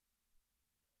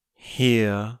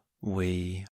Here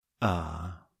we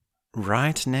are,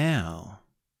 right now.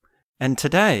 And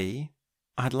today,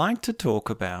 I'd like to talk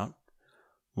about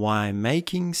why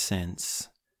making sense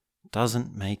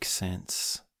doesn't make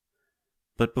sense.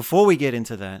 But before we get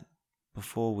into that,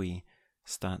 before we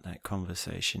start that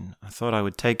conversation, I thought I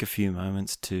would take a few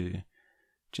moments to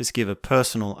just give a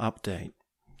personal update,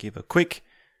 give a quick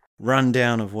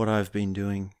rundown of what I've been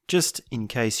doing, just in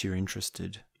case you're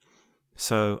interested.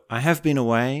 So I have been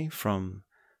away from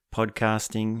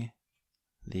podcasting.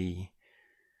 The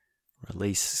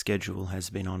release schedule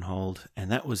has been on hold, and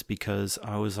that was because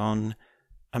I was on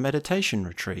a meditation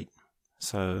retreat.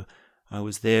 So I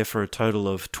was there for a total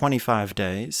of 25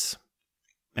 days,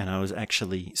 and I was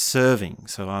actually serving.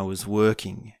 So I was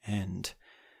working and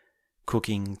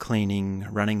cooking, cleaning,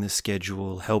 running the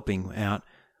schedule, helping out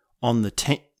on the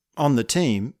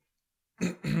team.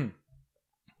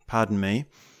 Pardon me.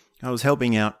 I was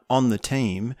helping out on the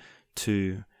team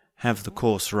to have the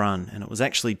course run, and it was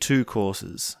actually 2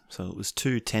 courses. So it was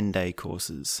 2 10-day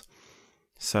courses.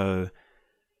 So,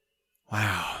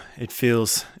 wow, it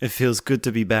feels good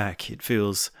to be back. It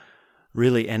feels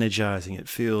really energizing. It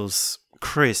feels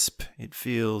crisp. It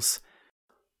feels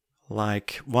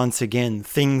like, once again,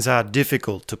 things are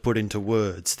difficult to put into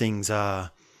words. Things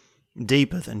are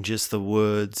deeper than just the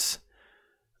words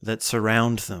that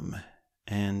surround them.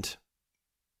 And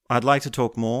I'd like to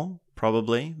talk more,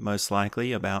 probably, most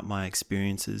likely, about my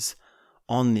experiences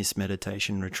on this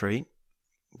meditation retreat,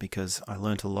 because I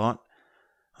learnt a lot,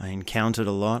 I encountered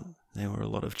a lot, there were a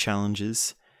lot of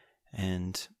challenges,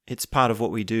 and it's part of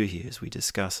what we do here is we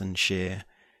discuss and share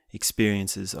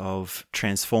experiences of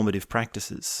transformative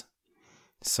practices.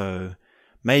 So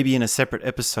maybe in a separate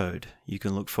episode, you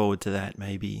can look forward to that.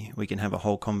 Maybe we can have a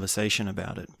whole conversation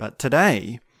about it. But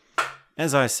today,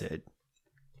 as I said,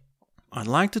 I'd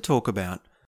like to talk about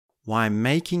why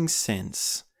making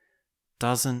sense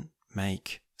doesn't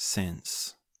make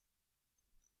sense.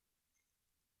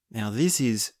 Now, this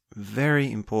is very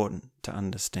important to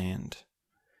understand.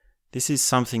 This is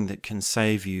something that can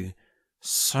save you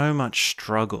so much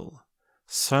struggle,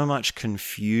 so much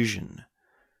confusion,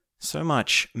 so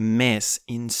much mess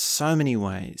in so many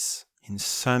ways, in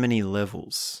so many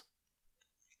levels,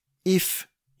 if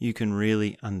you can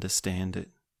really understand it.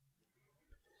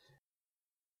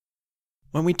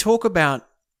 When we talk about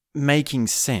making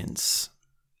sense,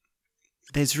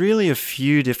 there's really a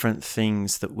few different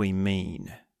things that we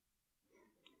mean.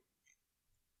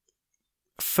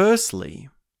 Firstly,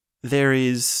 there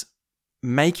is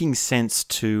making sense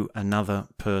to another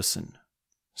person.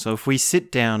 So if we sit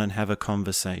down and have a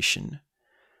conversation,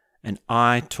 and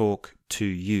I talk to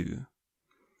you,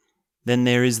 then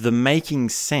there is the making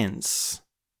sense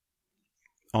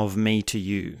of me to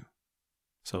you.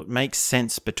 So it makes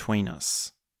sense between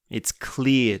us. It's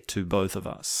clear to both of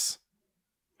us.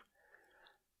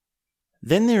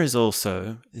 Then there is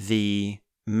also the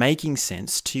making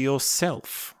sense to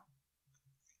yourself.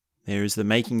 There is the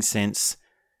making sense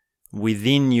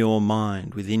within your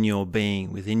mind, within your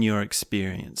being, within your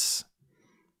experience.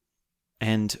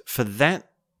 And for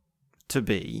that to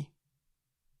be,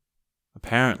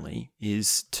 apparently,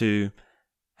 is to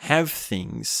have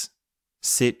things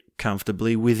sit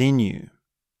comfortably within you.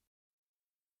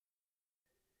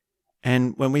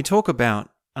 And when we talk about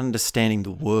understanding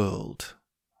the world,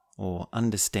 or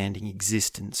understanding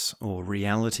existence or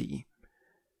reality,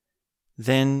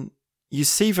 then you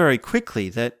see very quickly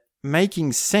that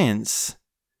making sense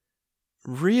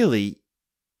really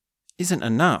isn't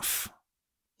enough.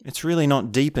 It's really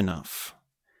not deep enough.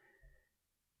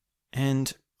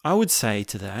 And I would say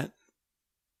to that,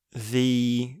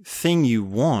 the thing you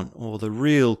want, or the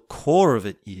real core of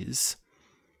it, is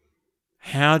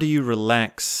how do you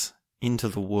relax into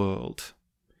the world?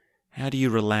 How do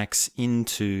you relax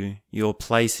into your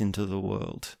place into the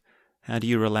world? How do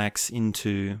you relax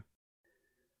into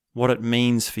what it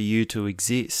means for you to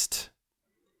exist?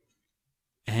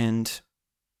 And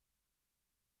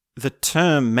the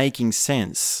term making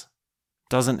sense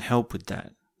doesn't help with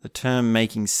that. The term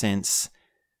making sense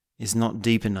is not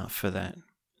deep enough for that.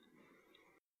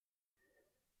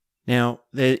 Now,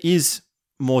 there is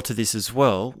more to this as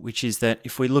well, which is that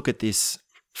if we look at this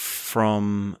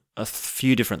from a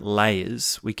few different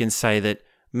layers, we can say that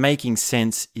making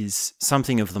sense is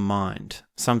something of the mind,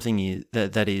 something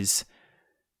that is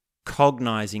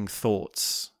cognizing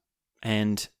thoughts.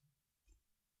 And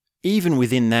even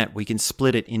within that, we can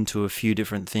split it into a few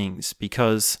different things,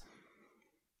 because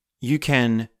you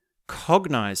can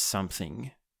cognize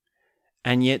something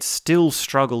and yet still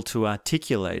struggle to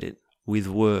articulate it with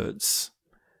words.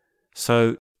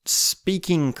 So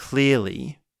speaking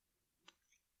clearly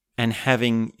and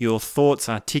having your thoughts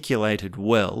articulated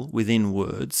well within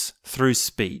words through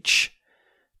speech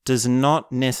does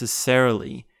not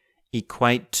necessarily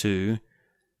equate to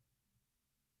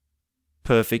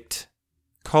perfect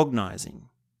cognizing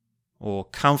or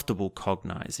comfortable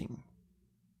cognizing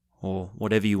or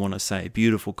whatever you want to say,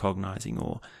 beautiful cognizing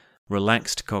or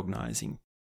relaxed cognizing.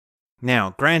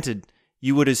 Now, granted,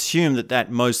 you would assume that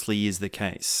that mostly is the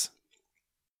case,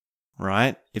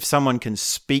 right? If someone can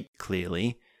speak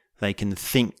clearly, they can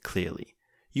think clearly.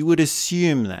 You would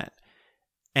assume that.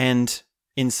 And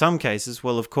in some cases,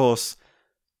 well, of course,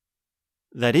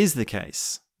 that is the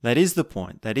case. That is the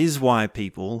point. That is why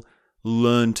people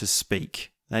learn to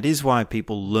speak. That is why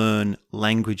people learn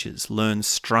languages, learn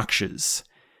structures.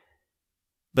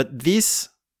 But this,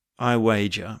 I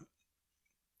wager,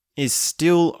 is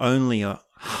still only a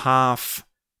half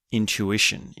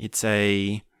intuition. It's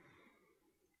an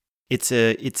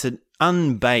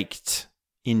unbaked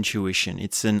intuition.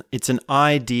 It's an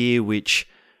idea which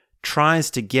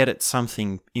tries to get at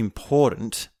something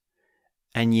important,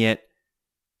 and yet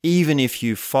even if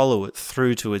you follow it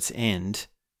through to its end,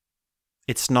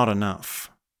 it's not enough.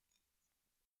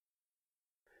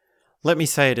 Let me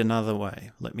say it another way.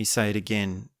 Let me say it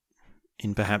again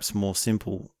in perhaps more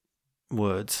simple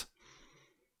words.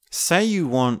 Say you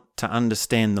want to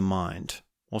understand the mind,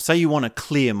 or say you want a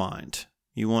clear mind.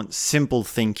 You want simple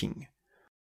thinking.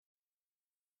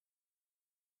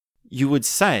 You would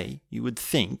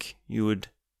think, you would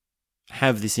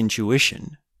have this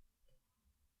intuition,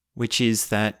 which is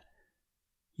that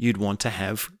you'd want to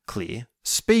have clear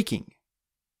speaking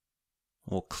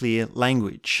or clear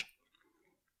language.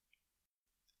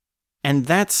 And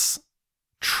that's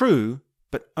true,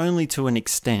 but only to an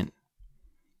extent,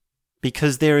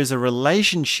 because there is a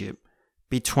relationship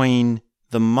between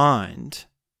the mind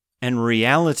and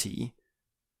reality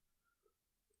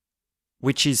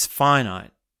which is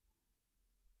finite.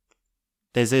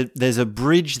 There's a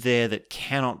bridge there that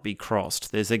cannot be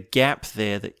crossed. There's a gap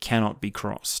there that cannot be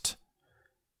crossed.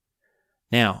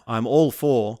 Now, I'm all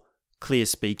for clear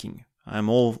speaking. I'm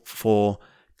all for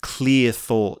clear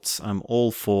thoughts. I'm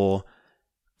all for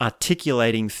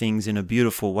articulating things in a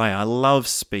beautiful way. I love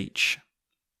speech.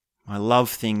 I love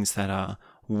things that are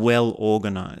well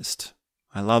organized.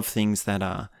 I love things that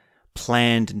are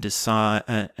planned and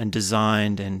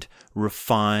designed and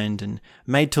refined and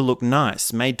made to look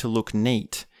nice, made to look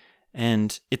neat.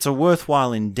 And it's a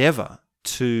worthwhile endeavor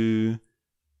to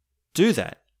do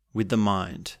that with the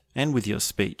mind and with your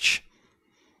speech.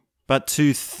 But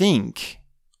to think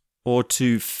or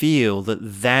to feel that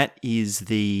that is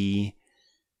the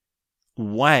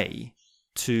way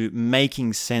to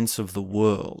making sense of the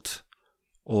world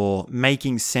or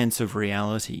making sense of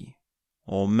reality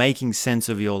or making sense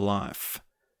of your life,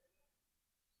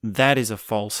 that is a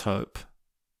false hope.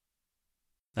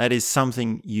 That is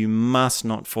something you must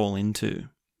not fall into.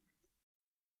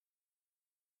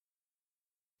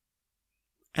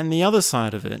 And the other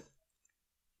side of it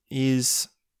is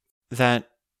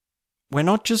that we're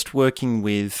not just working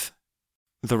with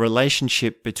the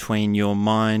relationship between your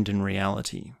mind and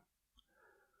reality.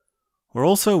 We're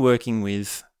also working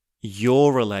with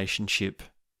your relationship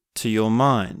to your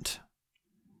mind.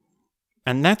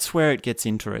 And that's where it gets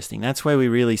interesting. That's where we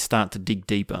really start to dig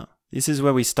deeper. This is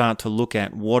where we start to look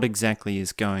at what exactly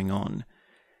is going on.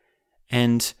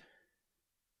 And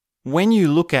when you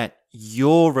look at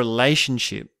your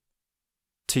relationship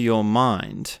to your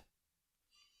mind,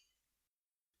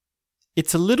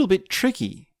 it's a little bit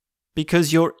tricky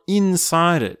because you're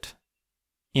inside it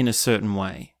in a certain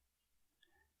way.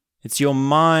 It's your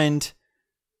mind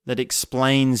that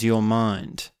explains your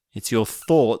mind. It's your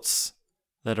thoughts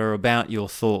that are about your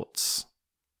thoughts.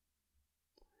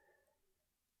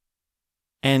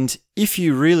 And if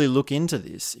you really look into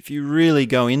this, if you really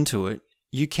go into it,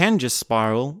 you can just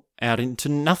spiral out into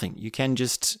nothing. You can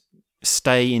just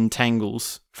stay in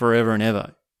tangles forever and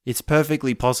ever. It's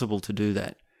perfectly possible to do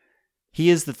that.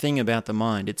 Here's the thing about the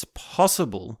mind. It's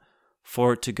possible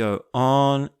for it to go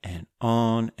on and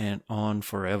on and on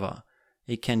forever.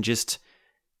 It can just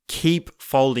keep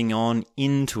folding on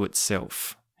into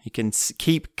itself. It can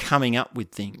keep coming up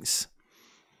with things.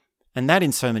 And that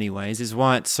in so many ways is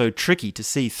why it's so tricky to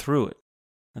see through it.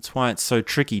 That's why it's so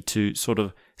tricky to sort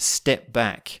of step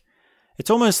back.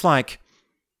 It's almost like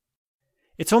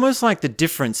the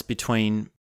difference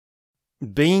between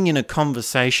being in a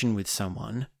conversation with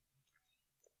someone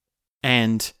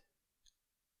and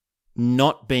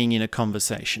not being in a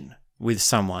conversation with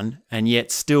someone and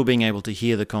yet still being able to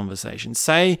hear the conversation.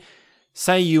 Say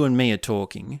you and me are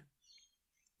talking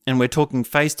and we're talking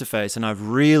face to face and I've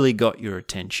really got your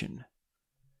attention.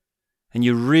 and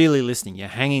you're really listening, you're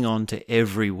hanging on to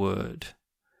every word,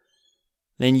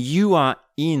 then you are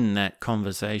in that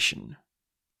conversation.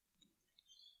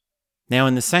 Now,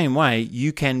 in the same way,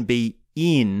 you can be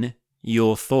in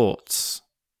your thoughts.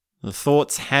 The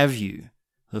thoughts have you.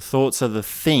 The thoughts are the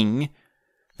thing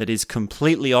that is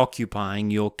completely occupying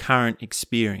your current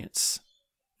experience.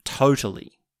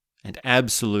 Totally and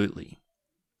absolutely.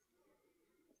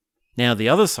 Now, the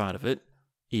other side of it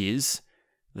is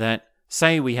that,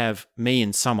 say we have me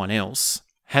and someone else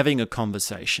having a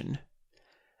conversation,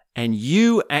 and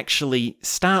you actually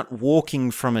start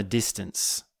walking from a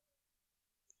distance.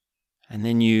 And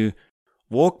then you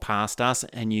walk past us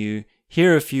and you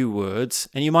hear a few words,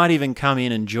 and you might even come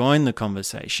in and join the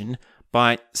conversation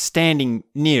by standing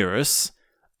near us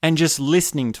and just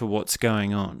listening to what's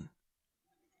going on.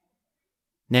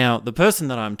 Now, the person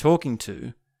that I'm talking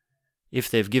to, if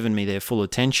they've given me their full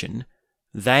attention,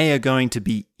 they are going to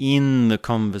be in the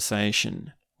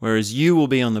conversation, whereas you will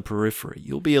be on the periphery.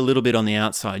 You'll be a little bit on the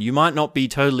outside. You might not be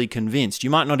totally convinced. You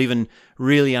might not even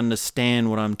really understand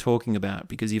what I'm talking about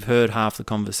because you've heard half the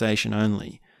conversation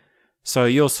only. So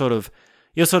you're sort of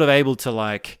able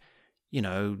to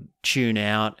tune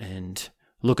out and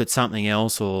look at something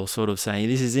else, or sort of say,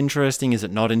 this is interesting, is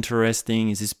it not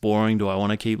interesting, is this boring, do I want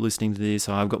to keep listening to this,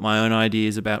 I've got my own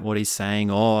ideas about what he's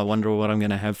saying, I wonder what I'm going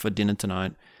to have for dinner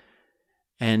tonight.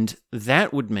 And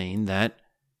that would mean that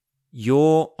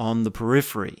you're on the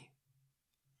periphery.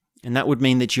 And that would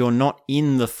mean that you're not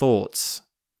in the thoughts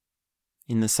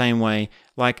in the same way.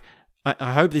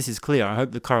 I hope this is clear. I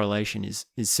hope the correlation is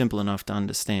simple enough to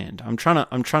understand. I'm trying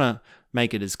to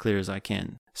make it as clear as I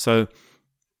can. So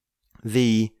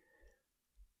the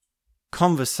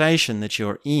conversation that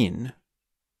you're in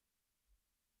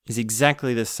is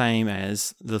exactly the same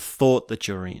as the thought that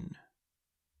you're in.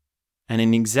 And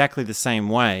in exactly the same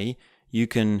way, you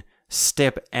can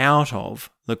step out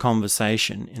of the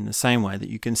conversation in the same way that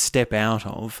you can step out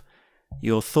of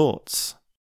your thoughts.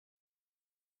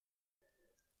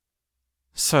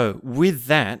 So with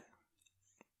that,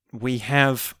 we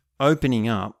have opening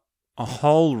up a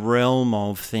whole realm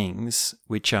of things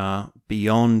which are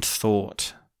beyond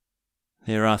thought.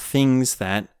 There are things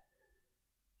that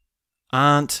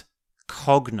aren't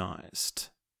cognized.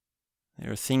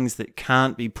 There are things that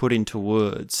can't be put into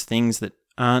words, things that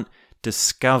aren't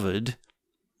discovered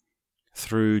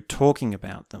through talking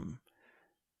about them.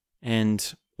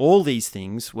 And all these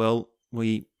things, well,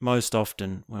 we most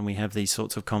often, when we have these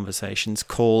sorts of conversations,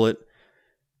 call it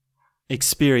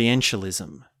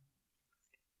experientialism.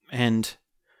 And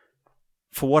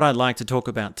for what I'd like to talk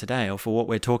about today, or for what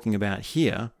we're talking about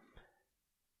here,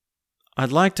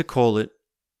 I'd like to call it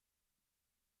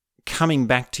coming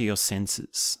back to your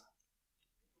senses.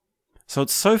 So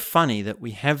it's so funny that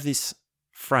we have this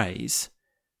phrase,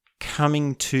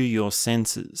 coming to your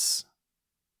senses.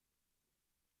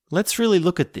 Let's really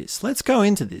look at this. Let's go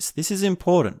into this. This is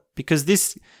important because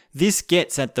this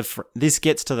gets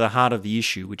to the heart of the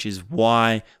issue, which is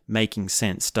why making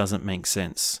sense doesn't make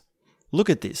sense. Look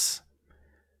at this.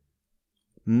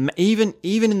 Even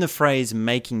in the phrase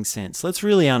making sense, let's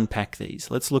really unpack these.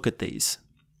 Let's look at these.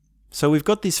 So we've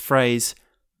got this phrase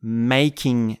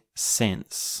making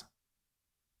sense.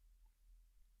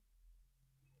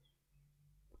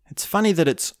 It's funny that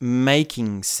it's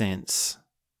making sense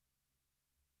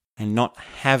and not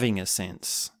having a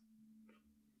sense.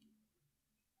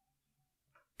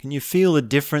 Can you feel the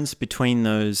difference between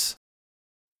those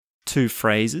two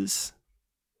phrases?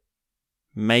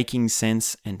 Making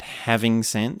sense and having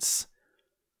sense?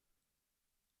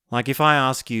 Like if I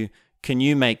ask you, can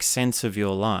you make sense of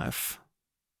your life?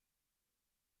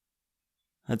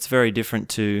 That's very different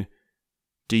to,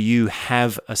 do you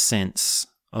have a sense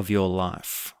of your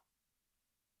life?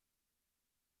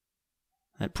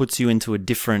 That puts you into a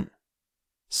different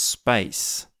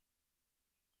space,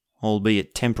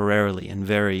 albeit temporarily and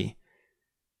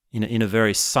in a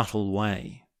very subtle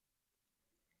way.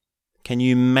 Can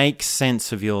you make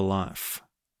sense of your life?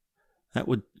 That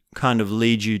would kind of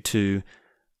lead you to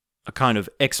a kind of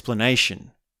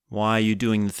explanation. Why are you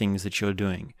doing the things that you're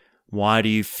doing? Why do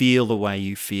you feel the way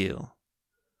you feel?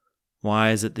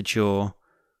 Why is it that you're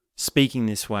speaking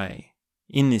this way,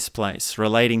 in this place,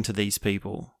 relating to these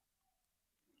people?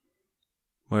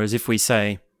 Whereas if we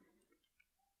say,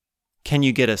 can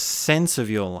you get a sense of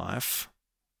your life?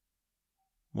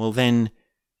 Well, then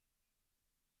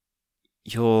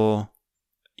you're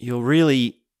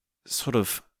really sort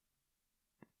of,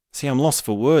 see, I'm lost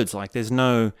for words. Like there's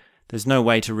no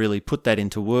way to really put that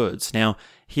into words. Now,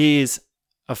 here's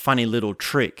a funny little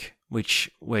trick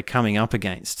which we're coming up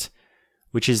against.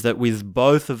 which is that with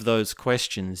both of those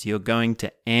questions, you're going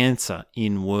to answer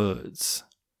in words.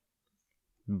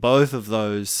 Both of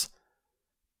those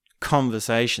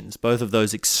conversations, both of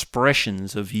those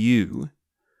expressions of you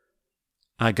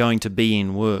are going to be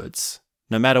in words.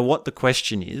 No matter what the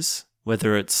question is,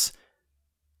 whether it's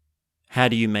how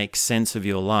do you make sense of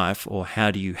your life or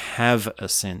how do you have a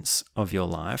sense of your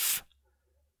life,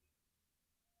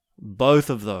 both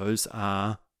of those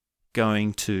are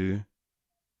going to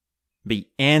be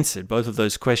answered. Both of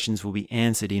those questions will be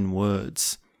answered in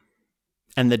words.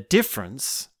 And the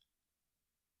difference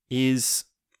is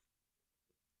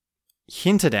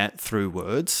hinted at through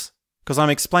words, because I'm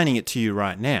explaining it to you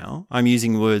right now. I'm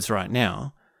using words right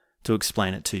now to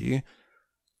explain it to you.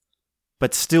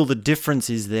 But still the difference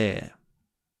is there.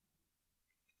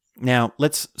 Now,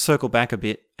 let's circle back a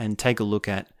bit and take a look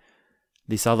at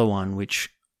this other one, which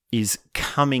is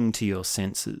coming to your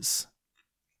senses.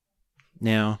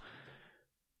 Now,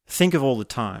 think of all the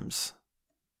times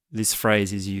this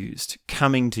phrase is used,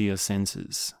 coming to your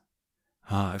senses.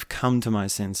 I've come to my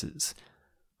senses.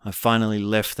 I finally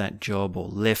left that job or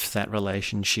left that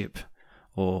relationship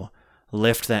or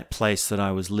left that place that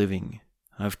I was living.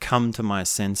 I've come to my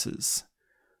senses.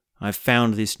 I've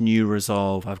found this new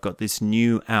resolve. I've got this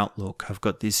new outlook. I've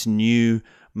got this new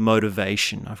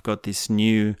motivation. I've got this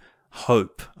new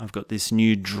hope. I've got this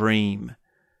new dream.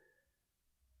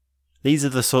 These are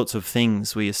the sorts of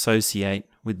things we associate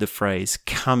with the phrase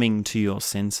coming to your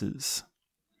senses.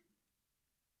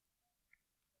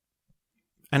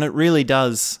 And it really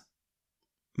does,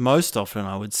 most often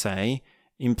I would say,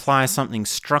 imply something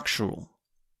structural.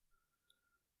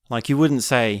 Like you wouldn't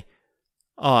say,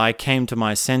 oh, I came to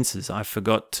my senses. I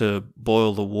forgot to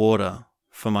boil the water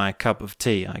for my cup of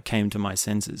tea. I came to my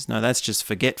senses. No, that's just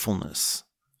forgetfulness.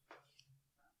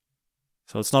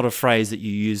 So it's not a phrase that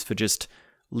you use for just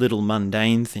little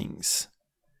mundane things.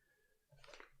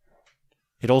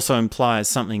 It also implies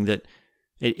something that,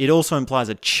 it also implies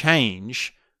a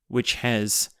change which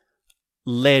has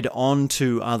led on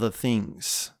to other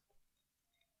things.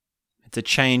 It's a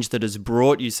change that has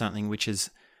brought you something which has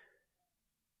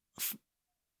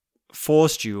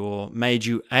forced you or made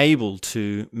you able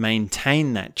to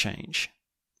maintain that change.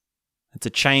 It's a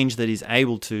change that is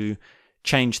able to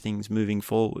change things moving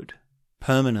forward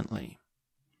permanently.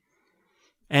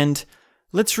 And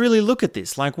let's really look at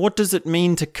this. Like, what does it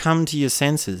mean to come to your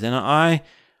senses? And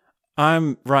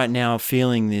I'm right now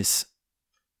feeling this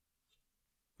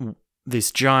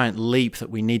giant leap that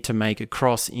we need to make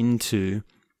across into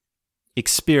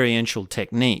experiential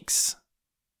techniques.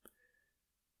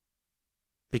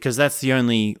 Because that's the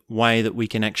only way that we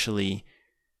can actually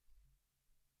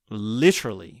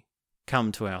literally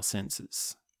come to our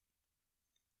senses.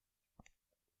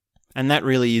 And that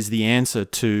really is the answer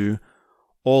to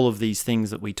all of these things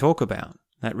that we talk about.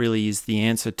 That really is the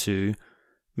answer to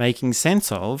making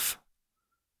sense of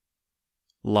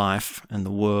life and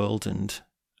the world and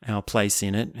our place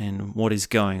in it and what is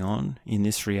going on in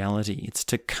this reality. It's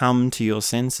to come to your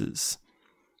senses,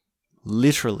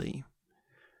 literally.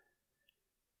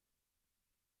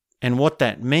 And what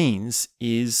that means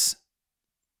is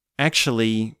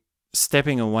actually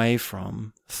stepping away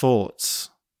from thoughts.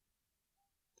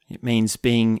 It means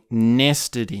being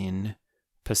nested in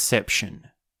perception.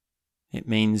 It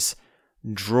means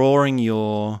drawing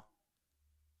your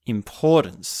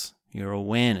importance, your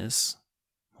awareness,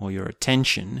 or your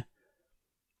attention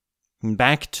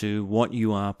back to what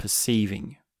you are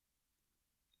perceiving.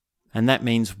 And that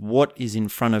means what is in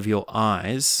front of your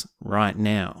eyes right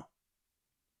now,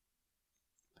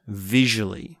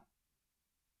 visually.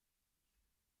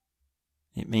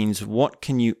 It means what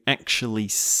can you actually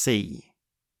see?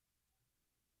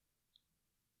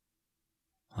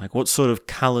 Like, what sort of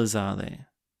colours are there?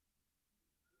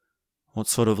 What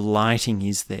sort of lighting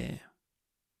is there?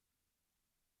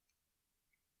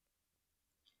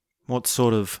 What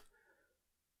sort of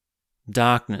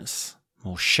darkness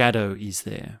or shadow is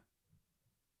there?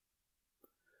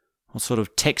 What sort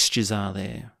of textures are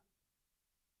there?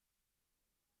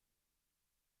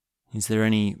 Is there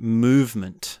any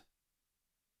movement?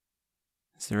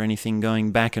 Is there anything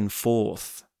going back and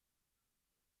forth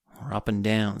or up and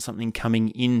down, something coming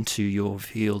into your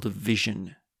field of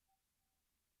vision?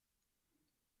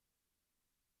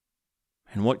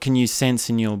 And what can you sense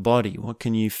in your body? What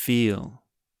can you feel?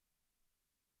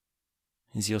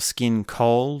 Is your skin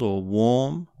cold or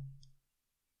warm?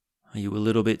 Are you a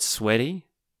little bit sweaty?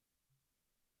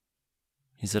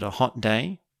 Is it a hot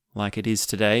day, like it is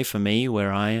today for me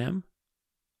where I am?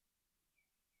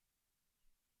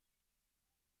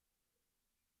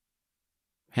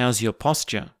 How's your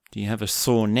posture? Do you have a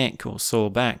sore neck or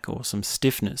sore back or some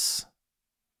stiffness?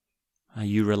 Are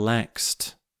you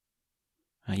relaxed?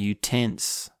 Are you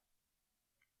tense?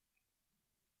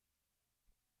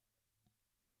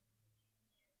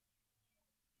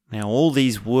 Now, all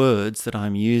these words that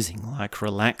I'm using, like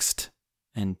relaxed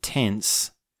and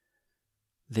tense,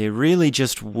 they're really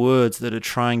just words that are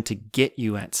trying to get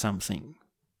you at something.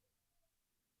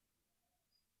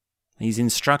 These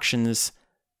instructions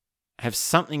have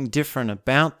something different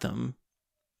about them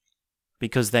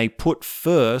because they put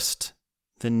first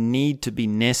the need to be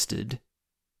nested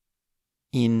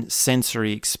in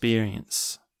sensory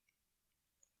experience.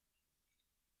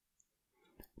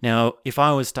 Now, if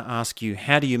I was to ask you,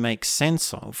 how do you make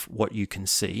sense of what you can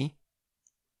see?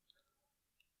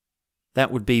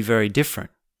 That would be very different.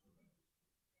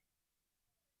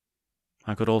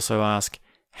 I could also ask,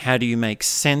 how do you make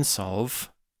sense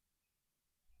of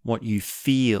what you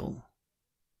feel?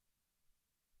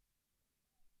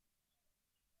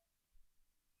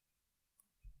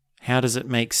 How does it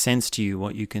make sense to you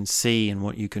what you can see and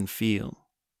what you can feel?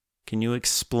 Can you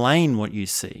explain what you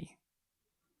see?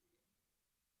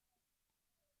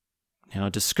 Now,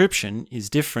 a description is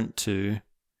different to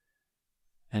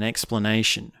an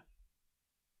explanation.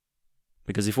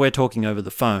 Because if we're talking over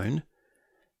the phone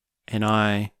and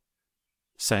I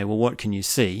say, well, what can you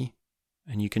see?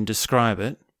 And you can describe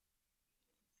it,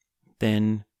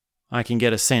 then I can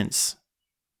get a sense,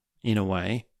 in a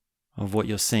way, of what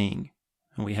you're seeing.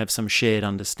 And we have some shared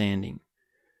understanding.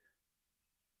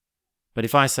 But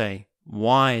if I say,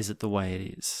 why is it the way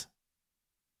it is?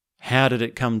 How did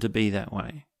it come to be that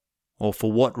way? Or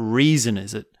for what reason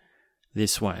is it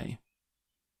this way?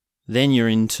 Then you're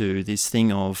into this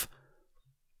thing of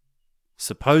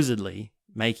supposedly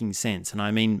making sense. And I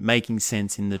mean making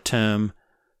sense in the term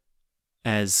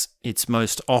as it's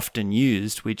most often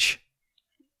used, which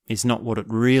is not what it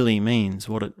really means,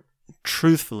 what it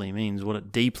truthfully means, what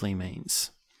it deeply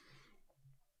means.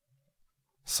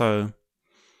 So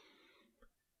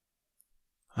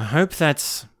I hope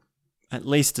that's at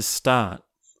least a start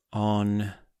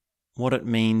on what it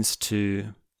means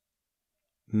to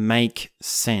make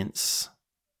sense.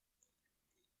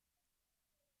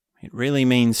 It really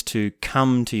means to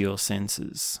come to your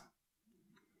senses.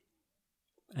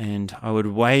 And I would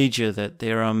wager that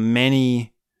there are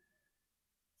many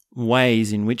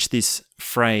ways in which this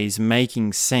phrase,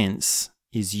 making sense,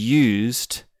 is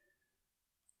used,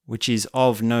 which is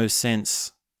of no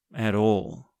sense at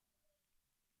all.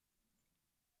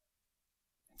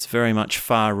 It's very much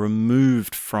far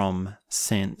removed from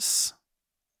sense.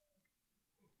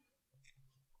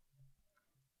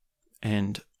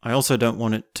 And I also don't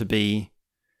want it to be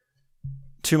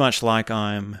too much like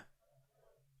I'm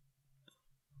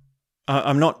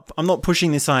not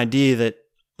pushing this idea that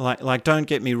like don't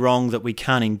get me wrong, that we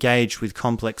can't engage with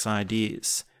complex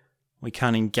ideas. We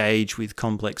can't engage with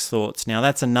complex thoughts. Now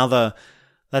that's another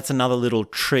little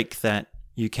trick that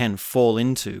you can fall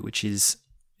into, which is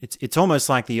it's almost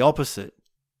like the opposite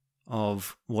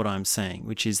of what I'm saying,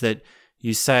 which is that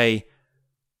you say,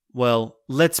 well,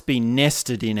 let's be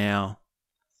nested in our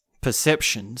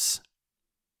perceptions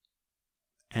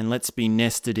and let's be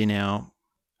nested in our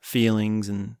feelings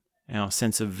and our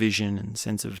sense of vision and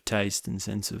sense of taste and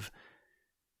sense of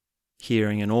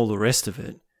hearing and all the rest of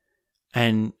it.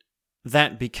 And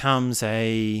that becomes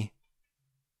a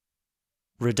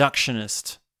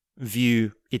reductionist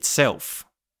view itself,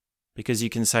 because you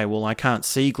can say, well, I can't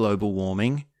see global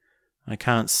warming, I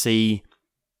can't see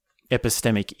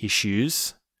epistemic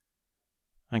issues,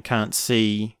 I can't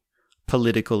see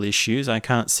political issues, I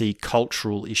can't see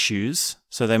cultural issues,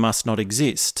 so they must not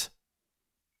exist.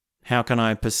 How can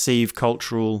I perceive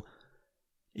cultural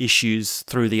issues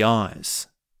through the eyes?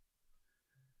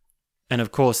 And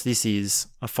of course, this is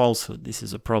a falsehood, this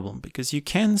is a problem, because you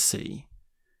can see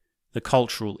the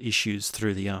cultural issues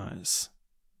through the eyes.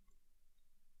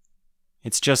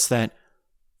 It's just that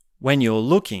when you're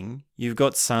looking, you've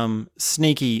got some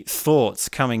sneaky thoughts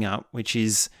coming up, which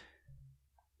is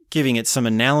giving it some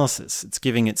analysis, it's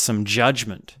giving it some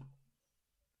judgment.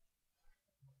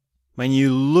 When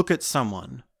you look at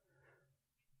someone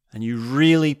and you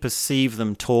really perceive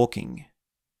them talking,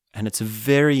 and it's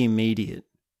very immediate,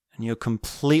 and you're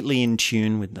completely in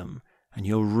tune with them, and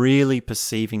you're really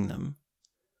perceiving them,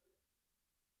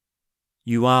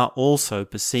 you are also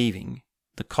perceiving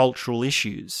the cultural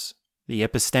issues, the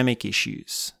epistemic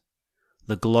issues,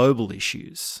 the global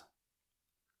issues.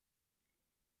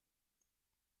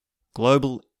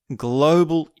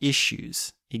 Global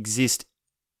issues exist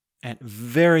at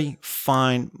very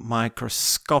fine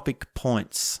microscopic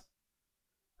points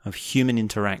of human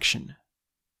interaction.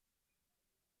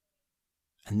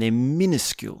 And they're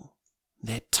minuscule,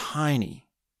 they're tiny.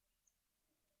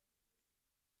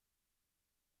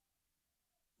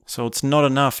 So it's not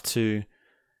enough to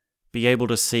be able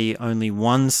to see only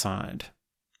one side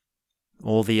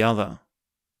or the other,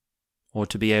 or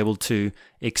to be able to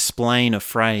explain a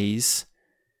phrase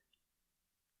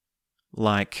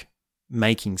like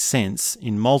making sense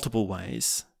in multiple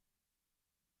ways.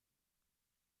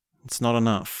 It's not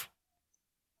enough.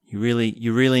 You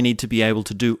really need to be able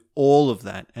to do all of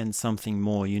that and something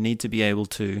more. You need to be able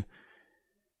to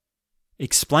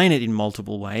explain it in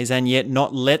multiple ways and yet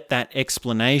not let that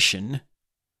explanation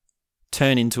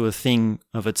turn into a thing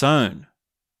of its own.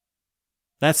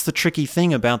 That's the tricky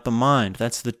thing about the mind.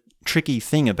 That's the tricky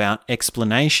thing about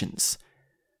explanations.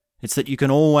 It's that you can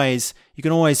always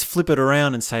flip it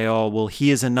around and say, oh, well,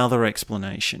 here's another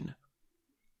explanation.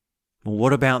 Well,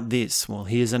 what about this? Well,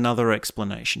 here's another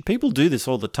explanation. People do this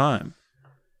all the time.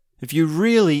 If you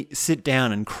really sit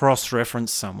down and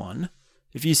cross-reference someone,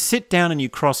 you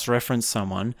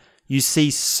see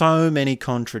so many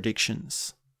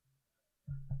contradictions.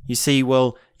 You see,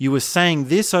 well, you were saying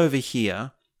this over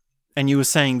here, and you were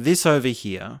saying this over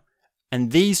here,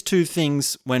 and these two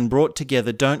things, when brought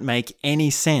together, don't make any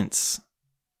sense.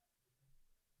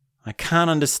 I can't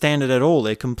understand it at all.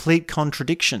 They're complete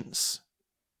contradictions.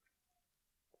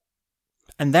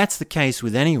 And that's the case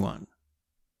with anyone.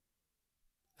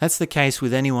 That's the case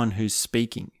with anyone who's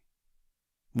speaking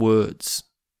words.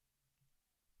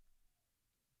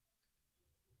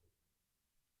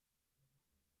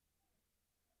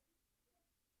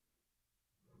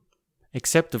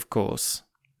 Except, of course,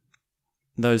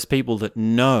 those people that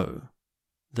know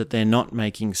that they're not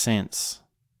making sense.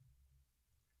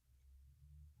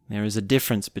 There is a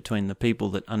difference between the people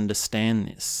that understand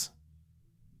this.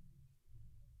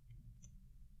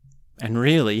 And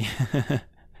really,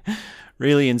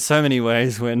 in so many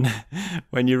ways, when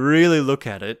you really look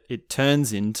at it, it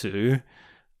turns into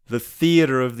the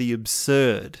theatre of the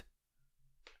absurd.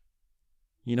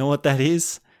 You know what that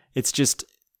is? It's just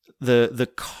the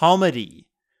comedy.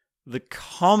 The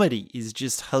comedy is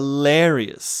just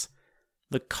hilarious.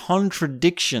 The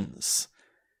contradictions,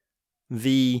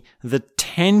 the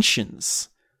tensions,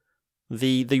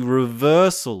 the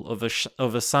reversal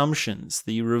of assumptions,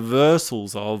 the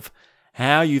reversals of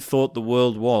how you thought the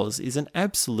world was is an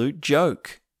absolute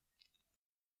joke.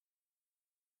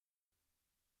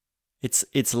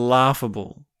 It's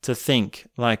laughable to think,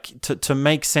 like, to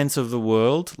make sense of the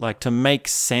world, like to make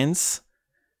sense,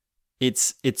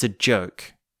 it's a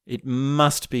joke. It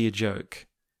must be a joke.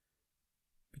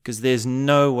 Because there's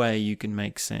no way you can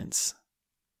make sense.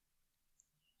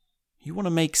 You want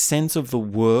to make sense of the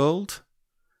world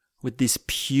with this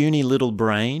puny little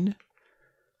brain?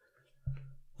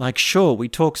 Like, sure, we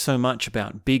talk so much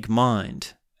about big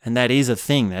mind, and that is a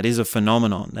thing, that is a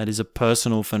phenomenon, that is a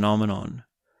personal phenomenon,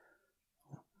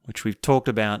 which we've talked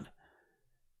about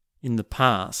in the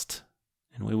past,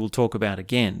 and we will talk about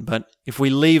again. But if we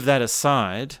leave that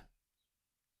aside,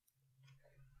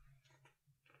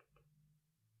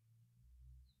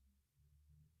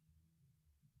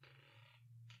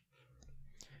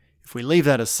 for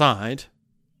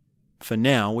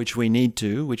now, which we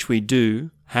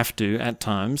do have to at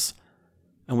times,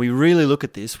 and we really look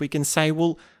at this, we can say,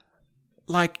 well,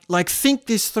 like think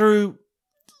this through,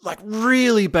 like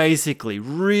really basically,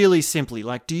 really simply.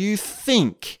 Like, do you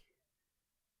think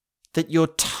that your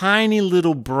tiny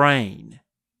little brain,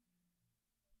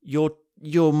 your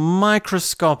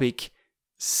microscopic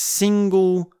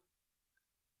single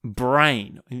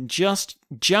brain, just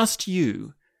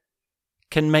you,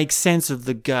 can make sense of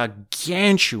the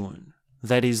gargantuan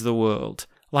that is the world?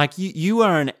 Like, you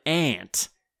are an ant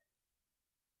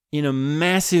in a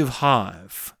massive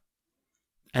hive,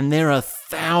 and there are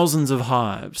thousands of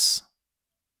hives.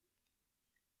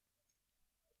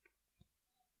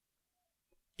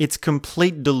 It's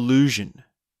complete delusion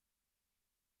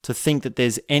to think that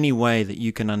there's any way that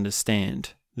you can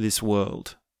understand this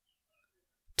world,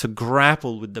 to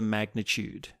grapple with the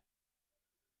magnitude.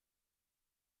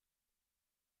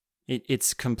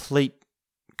 It's complete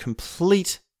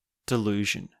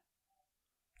delusion.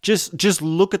 Just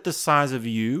look at the size of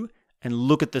you and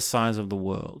look at the size of the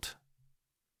world.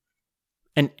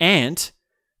 An ant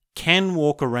can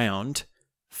walk around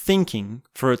thinking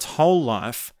for its whole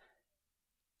life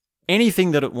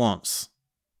anything that it wants.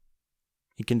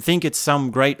 It can think it's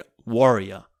some great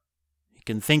warrior. It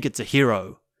can think it's a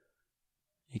hero.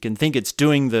 It can think it's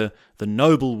doing the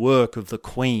noble work of the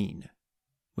queen,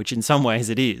 which in some ways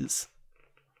it is.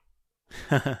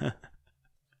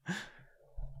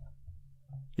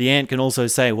 The ant can also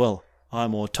say, well,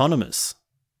 I'm autonomous.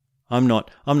 I'm not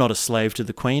a slave to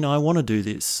the queen. I want to do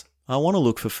this. I want to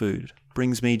look for food.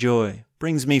 Brings me joy.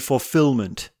 Brings me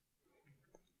fulfillment.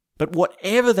 But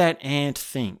whatever that ant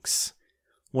thinks,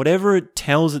 whatever it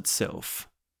tells itself,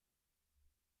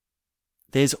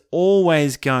 there's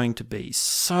always going to be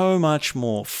so much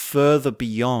more further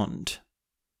beyond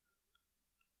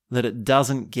that it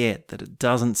doesn't get, that it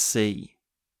doesn't see.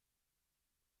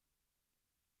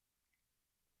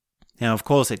 Now, of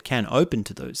course, it can open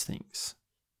to those things.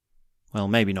 Well,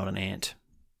 maybe not an ant.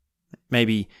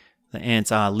 Maybe the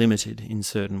ants are limited in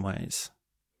certain ways.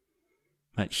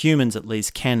 But humans at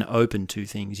least can open to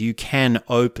things. You can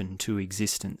open to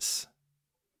existence.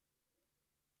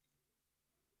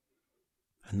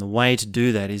 And the way to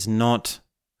do that is not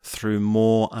through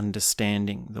more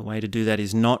understanding. The way to do that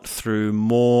is not through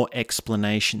more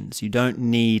explanations. You don't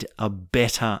need a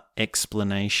better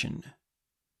explanation.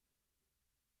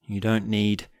 You don't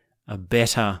need a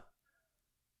better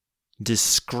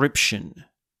description.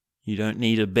 You don't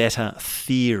need a better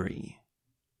theory.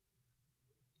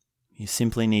 You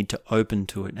simply need to open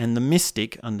to it. And the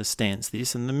mystic understands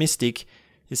this, and the mystic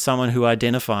is someone who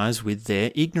identifies with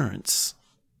their ignorance.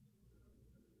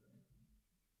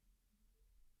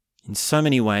 In so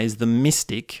many ways, the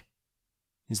mystic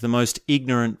is the most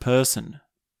ignorant person.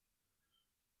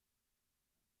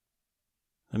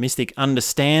 The mystic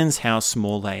understands how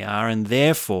small they are and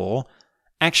therefore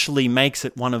actually makes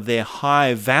it one of their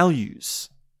high values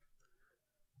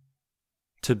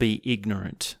to be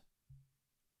ignorant,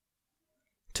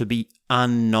 to be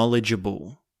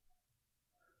unknowledgeable.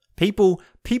 People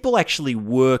actually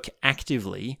work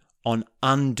actively on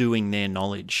undoing their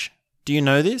knowledge. Do you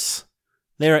know this?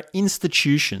 There are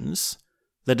institutions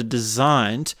that are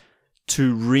designed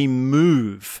to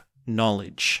remove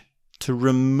knowledge, to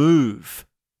remove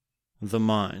the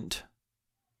mind,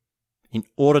 in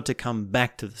order to come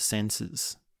back to the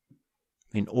senses,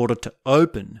 in order to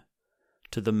open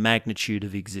to the magnitude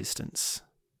of existence.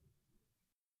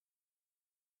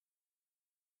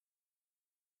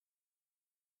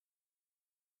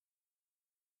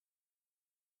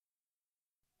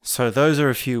 So those are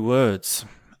a few words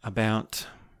about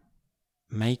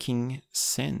making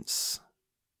sense.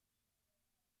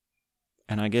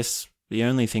 And I guess the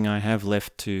only thing I have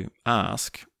left to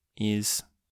ask is,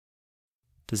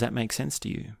 does that make sense to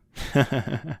you?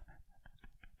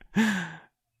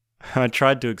 I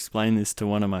tried to explain this to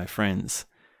one of my friends.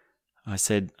 I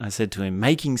said to him,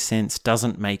 making sense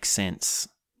doesn't make sense.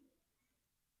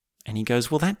 And he goes,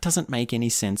 well, that doesn't make any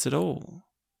sense at all.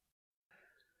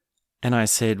 And I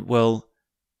said, well,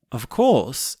 of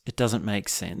course it doesn't make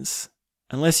sense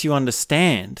unless you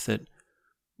understand that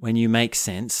when you make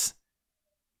sense,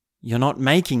 you're not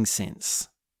making sense.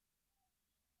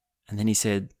 And then he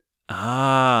said,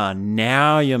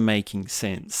 now you're making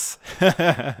sense.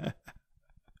 Do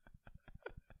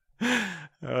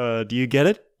you get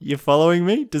it? You're following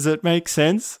me? Does it make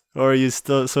sense? Or are you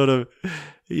still sort of,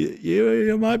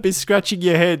 you might be scratching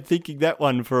your head thinking that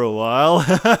one for a while.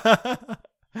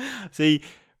 See,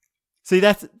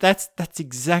 that's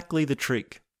exactly the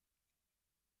trick.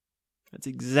 That's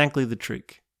exactly the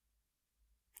trick.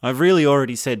 I've really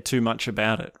already said too much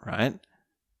about it, right?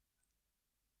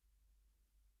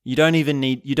 You don't even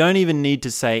need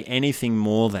to say anything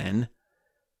more than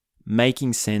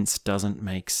making sense doesn't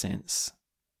make sense.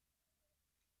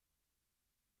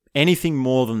 Anything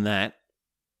more than that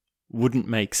wouldn't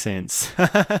make sense.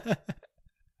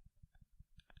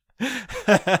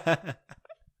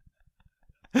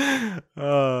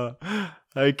 Oh,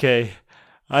 okay.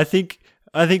 I think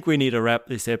we need to wrap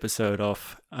this episode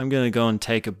off. I'm going to go and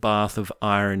take a bath of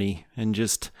irony and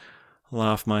just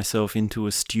laugh myself into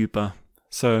a stupor.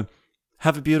 So,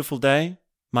 have a beautiful day.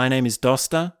 My name is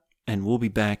Dosta, and we'll be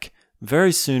back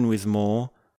very soon with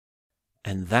more.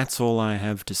 And that's all I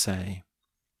have to say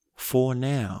for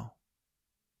now.